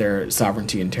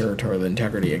sovereignty and territorial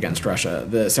integrity against Russia.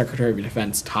 The Secretary of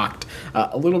Defense talked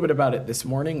a little little bit about it this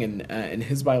morning in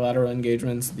his bilateral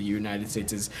engagements. The United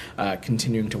States is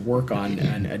continuing to work on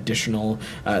an additional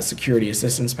security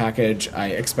assistance package. I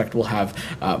expect we'll have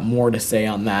more to say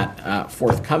on that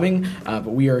forthcoming,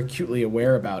 but we are acutely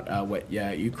aware about what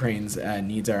Ukraine's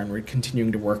needs are, and we're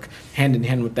continuing to work hand in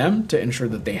hand with them to ensure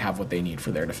that they have what they need for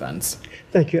their defense.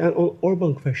 Thank you. And on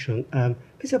Orban question,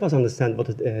 please help us understand what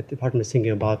the department is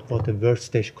thinking about what the worst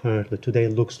stage currently today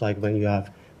looks like when you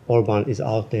have Orban is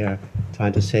out there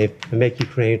trying to save and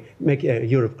make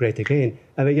Europe great again,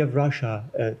 and when you have Russia,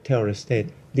 a terrorist state,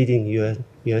 leading UN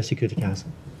Security Council.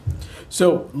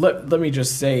 So let me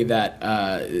just say that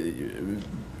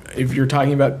if you're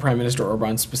talking about Prime Minister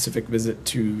Orban's specific visit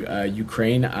to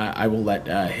Ukraine, I will let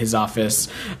his office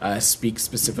speak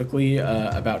specifically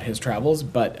about his travels,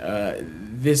 but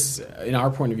this, in our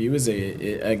point of view, is an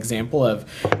example of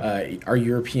our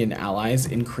European allies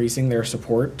increasing their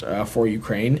support for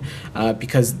Ukraine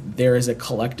because there is a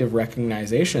collective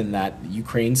recognition that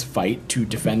Ukraine's fight to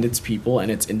defend its people and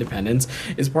its independence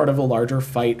is part of a larger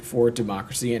fight for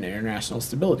democracy and international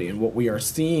stability. And what we are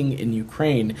seeing in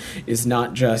Ukraine is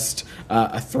not just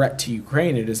a threat to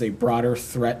Ukraine, it is a broader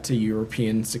threat to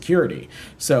European security.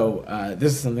 So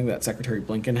this is something that Secretary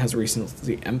Blinken has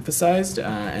recently emphasized,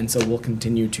 and so we'll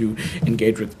continue to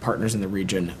engage with partners in the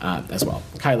region as well.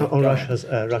 Kylie, on Russia's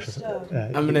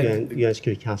UN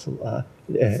Security Council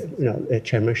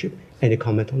chairmanship. Any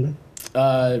comment on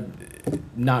that?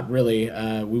 Not really.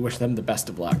 We wish them the best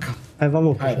of luck. I have one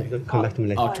more question. Come back to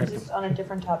me later. Just on a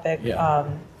different topic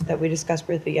that we discussed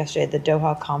briefly yesterday, the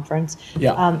Doha conference.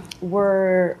 Yeah.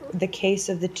 Were the case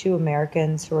of the 2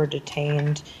 Americans who were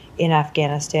detained in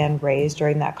Afghanistan raised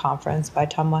during that conference by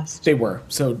Tom West? They were.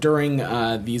 So during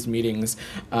these meetings,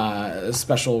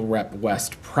 Special Rep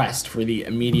West pressed for the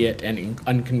immediate and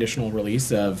unconditional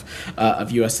release of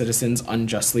U.S. citizens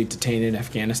unjustly detained in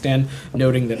Afghanistan,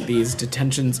 noting that these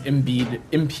detentions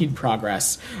impede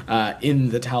progress in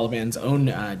the Taliban's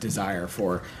own desire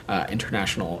for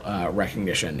international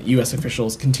recognition. U.S.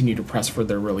 officials continue to press for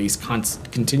their release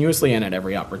continuously and at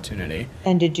every opportunity.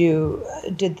 And did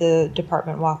the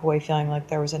department walk away feeling like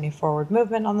there was any forward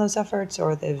movement on those efforts,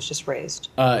 or it was just raised?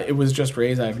 It was just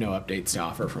raised. I have no updates to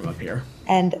offer from up here.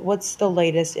 And what's the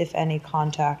latest, if any,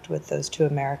 contact with those 2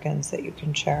 Americans that you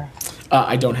can share?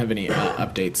 I don't have any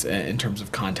updates in terms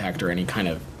of contact or any kind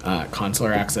of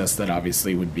consular access. That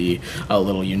obviously would be a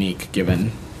little unique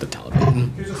given the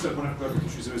Taliban. Here's just one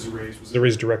clarification. Was it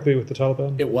raised directly with the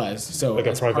Taliban? It was. So like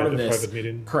as a part of this, private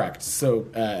meeting? Correct. So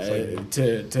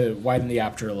to widen the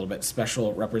aperture a little bit,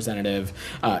 Special Representative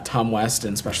Tom West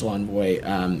and Special Envoy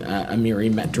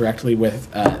Amiri met directly with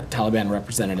Taliban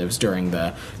representatives during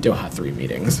the Doha 3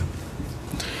 meetings.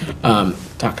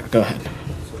 Taka, go ahead.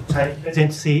 Chinese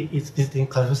presidency is visiting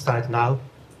Kazakhstan now.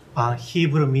 He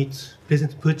will meet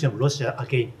President Putin of Russia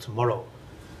again tomorrow.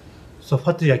 So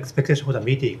what is your expectation for the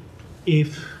meeting?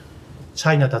 If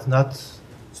China does not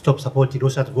stop supporting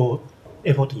Russia's war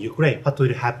effort in Ukraine, what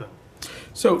will happen?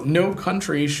 So no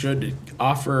country should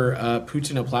offer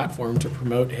Putin a platform to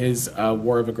promote his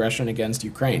war of aggression against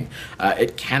Ukraine.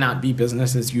 It cannot be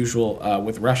business as usual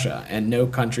with Russia, and no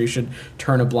country should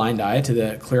turn a blind eye to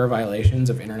the clear violations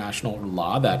of international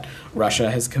law that Russia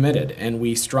has committed. And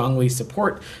we strongly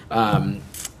support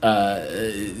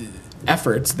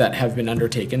efforts that have been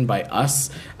undertaken by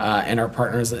us and our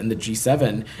partners in the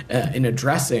G7 in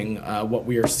addressing what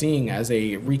we are seeing as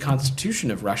a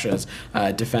reconstitution of Russia's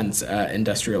defense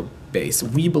industrial base.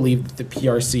 We believe that the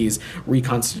PRC's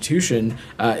reconstitution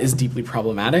is deeply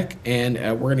problematic, and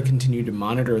we're going to continue to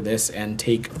monitor this and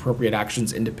take appropriate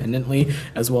actions independently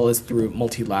as well as through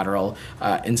multilateral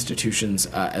institutions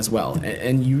as well.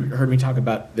 And you heard me talk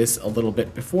about this a little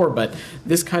bit before, but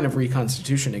this kind of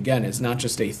reconstitution, again, is not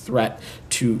just a threat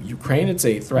to Ukraine, it's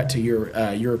a threat to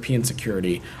European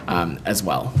security as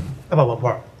well. About one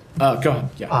more. Go ahead.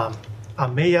 Yeah. A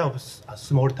mayor of a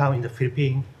small town in the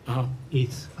Philippines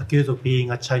is accused of being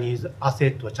a Chinese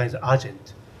asset or Chinese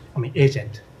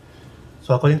agent.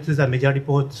 So according to the media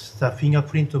reports, the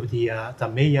fingerprint of the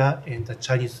mayor and the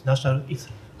Chinese national is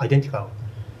identical.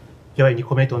 Do you have any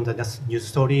comment on the news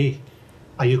story?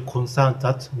 Are you concerned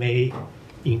that may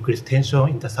increase tension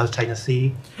in the South China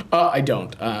Sea? I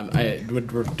don't. I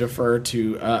would defer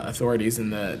to authorities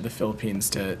in the Philippines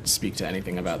to speak to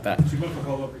anything about that.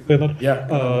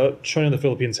 Yeah. China and the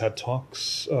Philippines had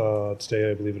talks today,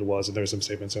 I believe it was, and there were some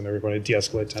statements and they were going to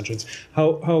de-escalate tensions.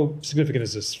 How significant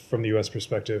is this from the U.S.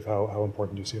 perspective? How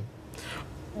important do you see it?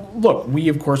 Look, we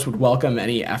of course would welcome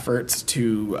any efforts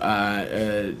to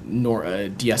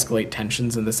de-escalate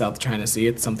tensions in the South China Sea.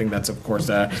 It's something that's of course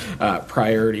a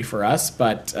priority for us,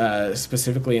 but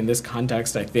specifically in this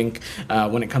context, I think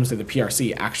when it comes to the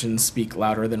PRC, actions speak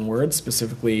louder than words,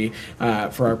 specifically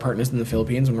for our partners in the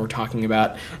Philippines when we're talking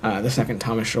about the Second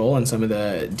Thomas Shoal and some of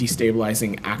the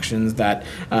destabilizing actions that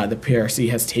the PRC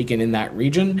has taken in that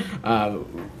region.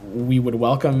 We would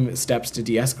welcome steps to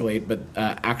de-escalate, but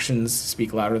actions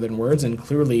speak louder than words. And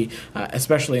clearly,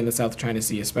 especially in the South China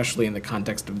Sea, especially in the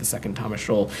context of the Second Thomas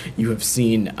Shoal, you have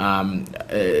seen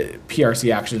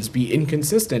PRC actions be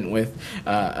inconsistent with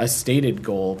a stated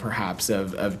goal, perhaps,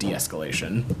 of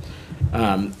de-escalation.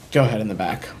 Go ahead in the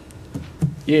back.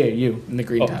 Yeah, you in the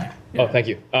green tie. Yeah. Oh, thank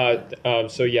you.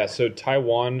 So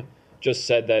Taiwan just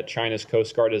said that China's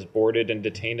Coast Guard has boarded and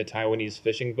detained a Taiwanese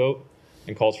fishing boat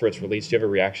and calls for its release. Do you have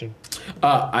a reaction?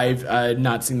 I've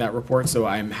not seen that report, so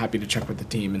I'm happy to check with the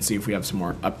team and see if we have some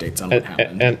more updates on what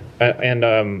happened.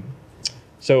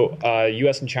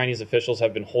 U.S. and Chinese officials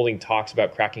have been holding talks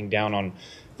about cracking down on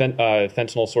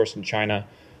fentanyl sourced in China.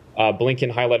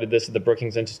 Blinken highlighted this at the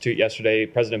Brookings Institute yesterday.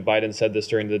 President Biden said this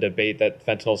during the debate that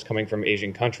fentanyl is coming from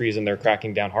Asian countries and they're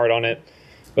cracking down hard on it.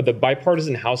 But the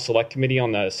bipartisan House Select Committee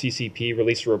on the CCP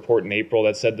released a report in April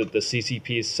that said that the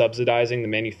CCP is subsidizing the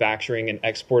manufacturing and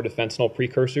export of fentanyl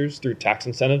precursors through tax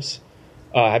incentives.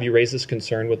 Have you raised this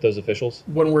concern with those officials?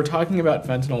 When we're talking about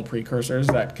fentanyl precursors,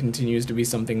 that continues to be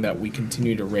something that we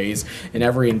continue to raise in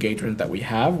every engagement that we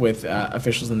have with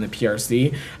officials in the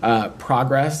PRC.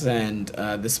 Progress and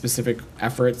the specific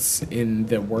efforts in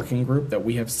the working group that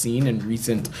we have seen in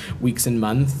recent weeks and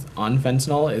months on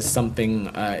fentanyl is something,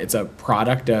 it's a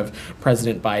product of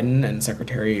President Biden and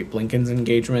Secretary Blinken's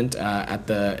engagement at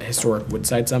the historic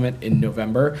Woodside Summit in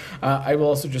November. I will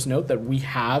also just note that we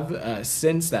have,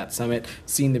 since that summit,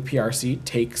 seen the PRC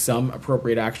take some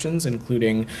appropriate actions,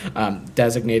 including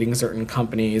designating certain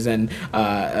companies and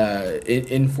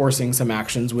enforcing some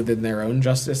actions within their own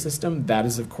justice system. That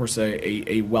is, of course,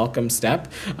 a welcome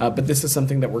step. But this is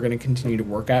something that we're going to continue to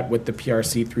work at with the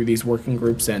PRC through these working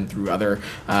groups and through other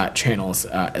channels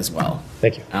as well.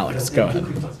 Thank you. Alex, go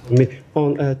ahead.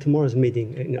 On tomorrow's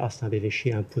meeting in Astana between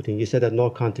Xi and Putin, you said that no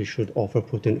country should offer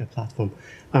Putin a platform.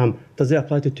 Does it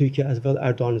apply to Turkey as well?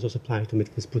 Erdogan is also planning to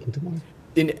meet with Putin tomorrow.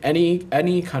 In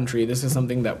any country, this is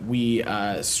something that we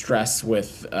stress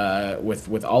with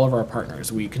all of our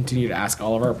partners. We continue to ask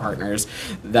all of our partners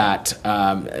that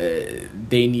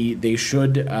they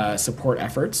should support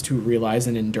efforts to realize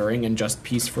an enduring and just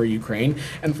peace for Ukraine,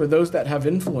 and for those that have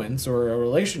influence or a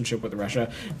relationship with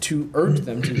Russia, to urge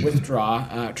them to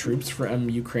withdraw troops from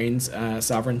Ukraine's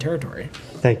sovereign territory.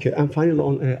 Thank you. And finally,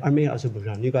 on Armenia,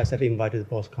 Azerbaijan, you guys have invited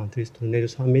both countries to the NATO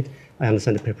summit. I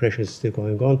understand the preparation is still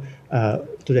going on.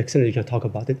 To the extent that you can talk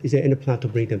about it, is there any plan to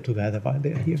bring them together while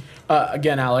they're here?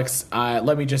 Again, Alex,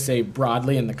 let me just say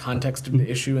broadly in the context of the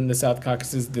issue in the South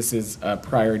Caucasus, this is a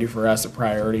priority for us, a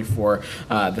priority for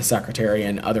the Secretary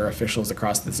and other officials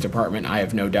across this department. I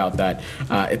have no doubt that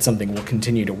it's something we'll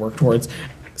continue to work towards.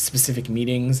 Specific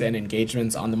meetings and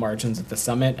engagements on the margins of the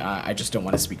summit, I just don't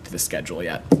want to speak to the schedule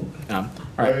yet. All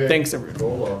right, thanks, everyone.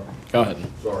 Hold on. Go ahead.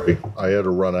 Sorry, I had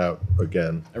to run out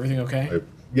again. Everything okay?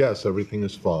 Yes, everything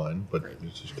is fine, but you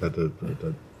just had to.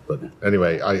 But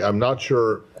anyway, I'm not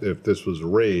sure if this was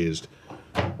raised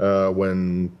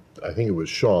when I think it was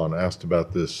Sean asked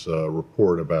about this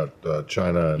report about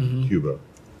China and Cuba.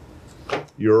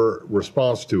 Your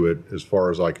response to it, as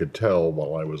far as I could tell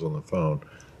while I was on the phone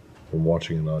from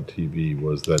watching it on TV,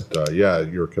 was that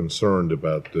you're concerned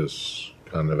about this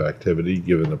kind of activity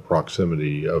given the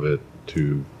proximity of it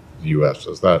to the U.S.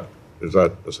 Is that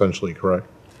essentially correct?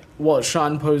 Well,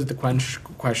 Sean posed the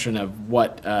question of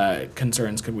what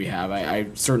concerns could we have. I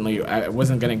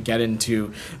wasn't going to get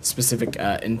into specific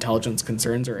intelligence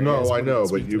concerns or areas. No, I know,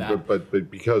 but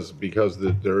because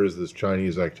there is this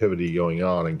Chinese activity going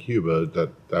on in Cuba,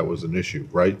 that was an issue,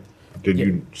 right? Did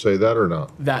you say that or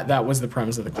not? That was the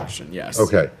premise of the question. Yes.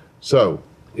 Okay, so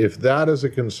if that is a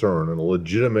concern and a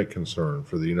legitimate concern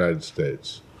for the United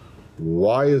States,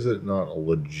 why is it not a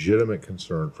legitimate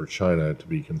concern for China to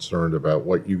be concerned about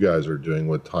what you guys are doing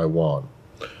with Taiwan?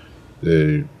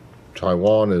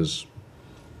 Taiwan is,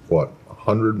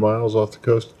 100 miles off the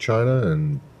coast of China,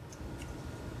 and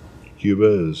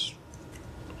Cuba is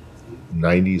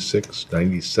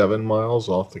 97 miles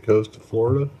off the coast of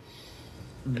Florida?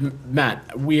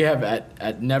 Matt, we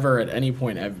have never at any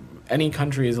point have any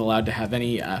country is allowed to have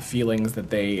any feelings that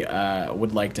they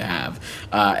would like to have.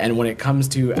 And when it comes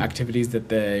to activities that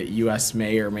the U.S.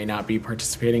 may or may not be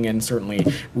participating in, certainly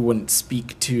we wouldn't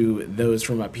speak to those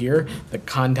from up here. The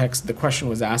context, the question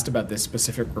was asked about this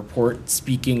specific report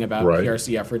speaking about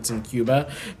PRC efforts in Cuba,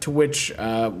 to which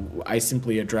I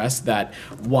simply addressed that,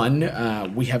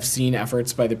 one, we have seen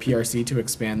efforts by the PRC to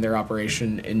expand their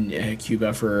operation in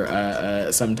Cuba for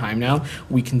some time now.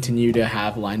 We continue to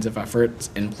have lines of effort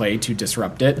in play to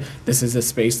disrupt it. This is a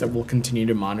space that we'll continue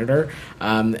to monitor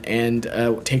and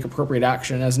take appropriate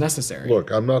action as necessary.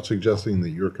 Look, I'm not suggesting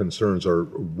that your concerns are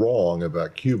wrong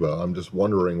about Cuba. I'm just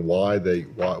wondering why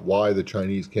the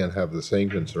Chinese can't have the same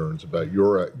concerns about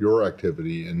your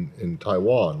activity in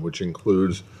Taiwan, which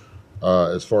includes,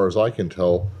 as far as I can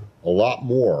tell, a lot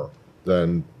more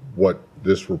than what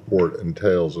this report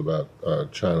entails about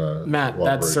China. Matt,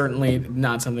 that's certainly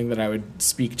not something that I would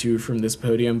speak to from this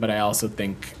podium, but I also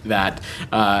think that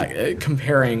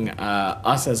comparing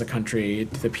us as a country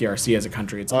to the PRC as a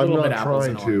country, it's a little bit apples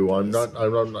and oranges.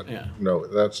 I'm not. Yeah. No,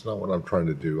 that's not what I'm trying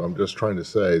to do. I'm just trying to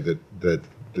say that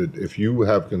if you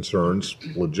have concerns,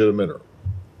 legitimate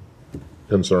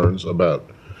concerns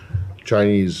about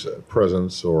Chinese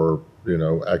presence or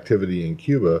activity in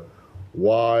Cuba,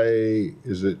 why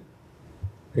is it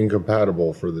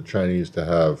incompatible for the Chinese to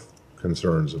have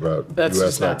concerns about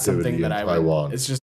U.S. activity in Taiwan? It's just